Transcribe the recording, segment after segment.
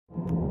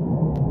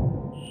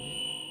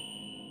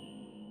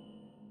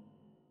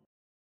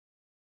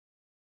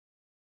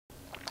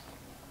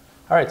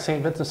All right,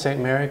 St. Vincent St.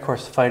 Mary, of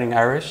course, Fighting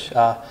Irish.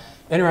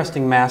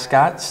 Interesting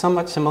mascot,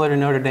 somewhat similar to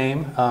Notre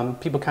Dame.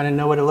 People kind of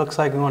know what it looks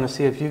like. We want to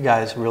see if you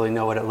guys really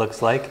know what it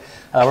looks like.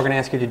 We're going to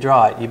ask you to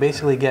draw it. You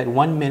basically get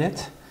 1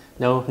 minute,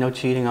 no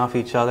cheating off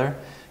each other.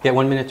 Get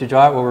 1 minute to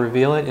draw it, we'll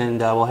reveal it,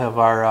 and we'll have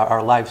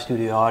our live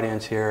studio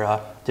audience here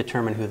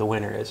determine who the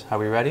winner is. Are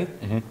we ready?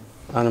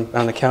 Mm-hmm.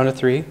 On the count of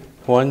 3.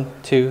 1,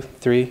 2,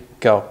 3,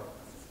 go.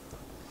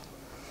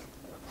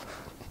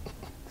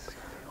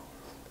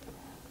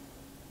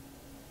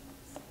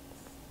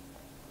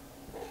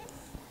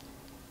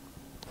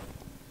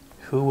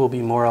 Who will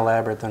be more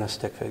elaborate than a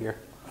stick figure?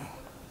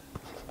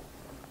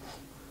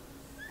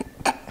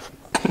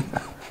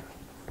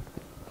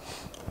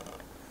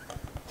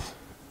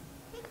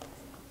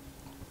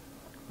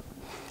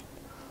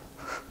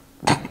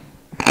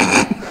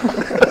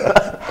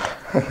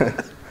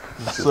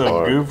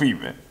 So goofy,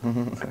 man.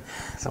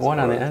 The one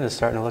on the end is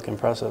starting to look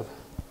impressive.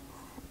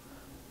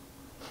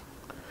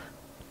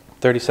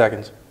 30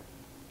 seconds.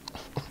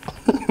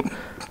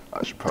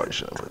 I should probably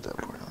have put that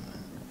part on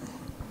there.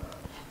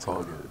 It's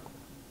all good.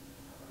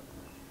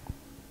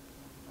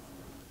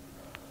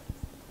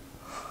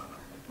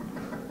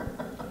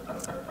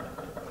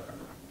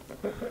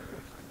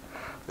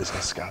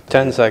 Isn't Scott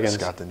 10 seconds.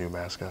 Scott the new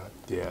mascot?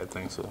 Yeah, I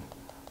think so.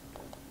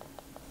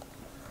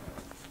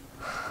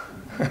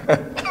 All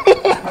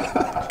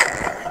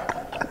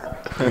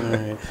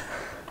right.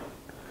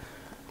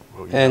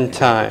 And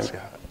time.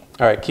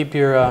 All right, keep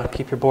your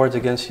boards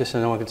against you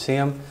so no one can see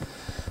them.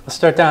 Let's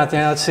start down at the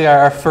end. Let's see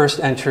our first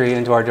entry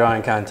into our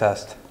drawing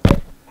contest.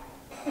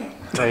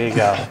 There you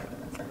go.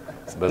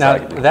 Now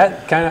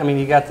that kind of, I mean,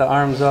 you got the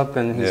arms up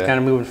and he's kind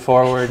of moving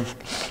forward.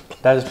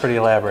 That is pretty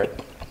elaborate.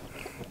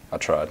 I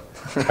tried.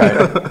 All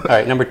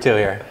right, number 2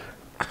 here.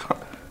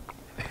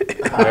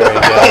 Very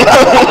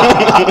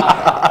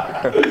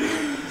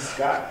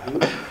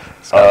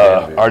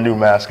good. Our new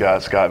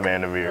mascot, Scott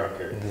Mandevere.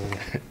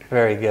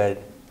 Very good.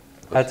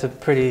 That's a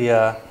pretty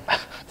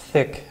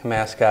thick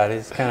mascot.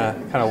 He's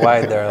kind of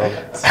wide there a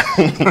little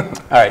bit.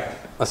 All right,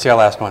 let's see our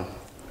last one.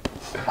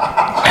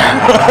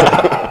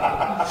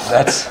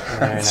 That's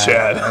nice.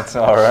 Chad. That's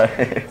all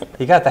right.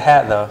 You got the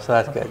hat though, so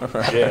that's good.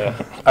 Yeah.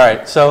 All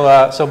right,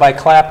 so by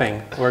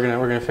clapping, we're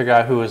gonna figure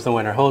out who is the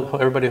winner.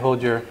 Everybody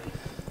hold your.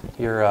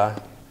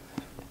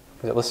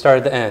 Let's start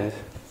at the end.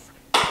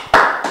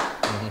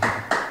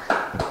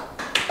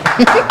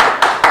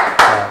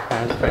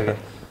 That's pretty good.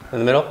 In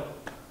the middle.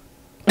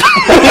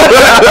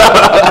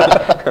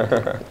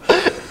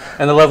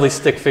 And the lovely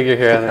stick figure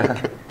here on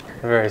there.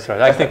 Very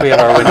smart. I think we have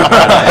our winner.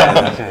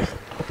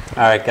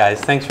 All right, guys.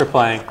 Thanks for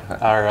playing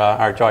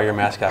our Draw Your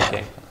Mascot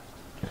game.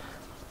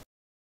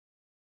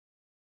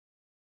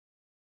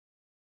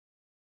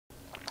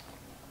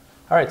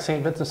 All right,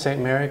 St. Vincent St.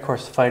 Mary, of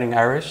course, Fighting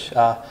Irish.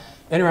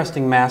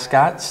 Interesting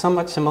mascot,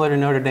 somewhat similar to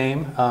Notre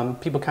Dame.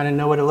 People kind of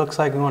know what it looks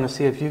like. We want to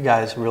see if you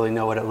guys really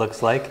know what it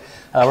looks like.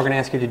 We're going to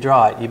ask you to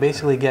draw it. You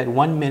basically get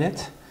 1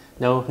 minute,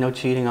 no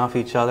cheating off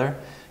each other.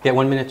 Get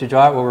 1 minute to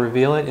draw it, we'll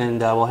reveal it,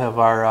 and we'll have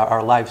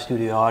our live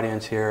studio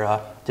audience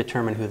here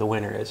determine who the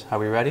winner is. Are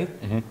we ready?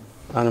 Mm-hmm.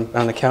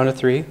 On the count of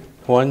 3.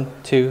 1,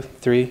 2,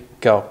 3,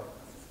 go.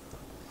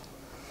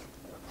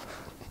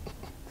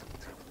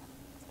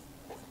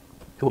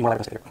 Who will more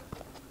elaborate than a stick figure?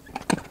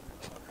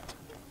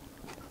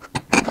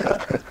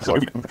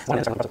 Sorry. 1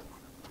 minute,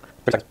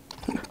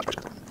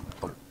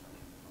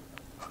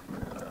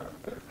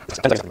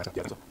 30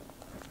 seconds.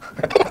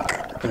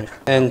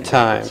 And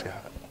time.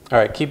 All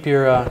right, keep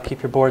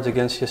your boards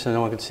against you so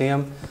no one can see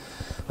them.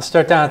 Let's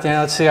start down at the end.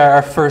 Let's see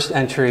our first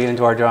entry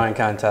into our drawing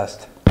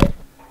contest.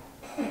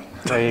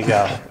 There you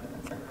go.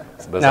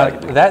 Now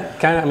that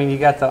kind of, I mean, you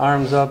got the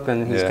arms up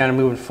and he's kind of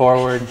moving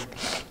forward.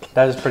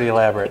 That is pretty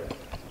elaborate.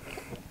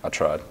 I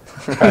tried.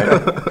 All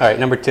right,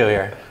 number 2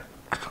 here.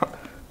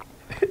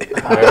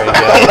 Very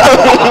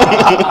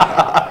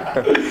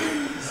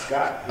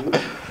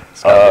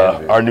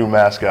good. Our new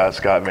mascot,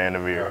 Scott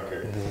Mandevere.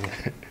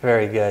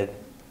 Very good.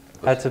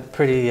 That's a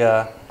pretty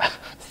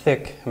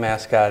thick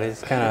mascot.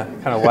 He's kind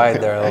of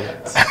wide there a little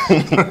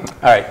bit.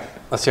 All right,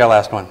 let's see our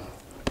last one.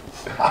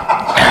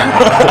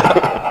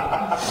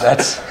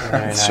 That's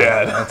nice.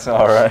 Chad. That's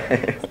all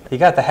right. You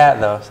got the hat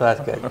though, so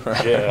that's good.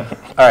 Yeah.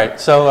 All right,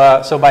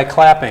 so by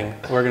clapping,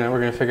 we're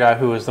gonna figure out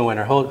who is the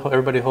winner.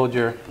 Everybody hold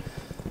your.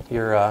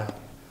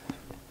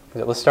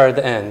 Let's start at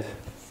the end.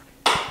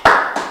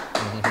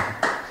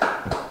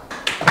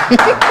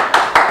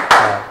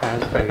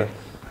 That's pretty good.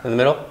 In the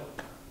middle.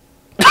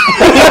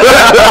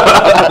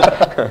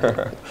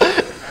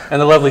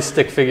 And the lovely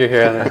stick figure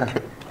here on there.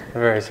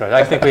 Very smart.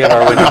 I think we have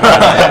our winner.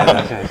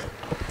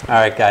 All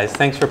right, guys.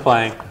 Thanks for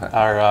playing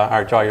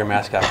our Draw Your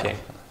Mascot game.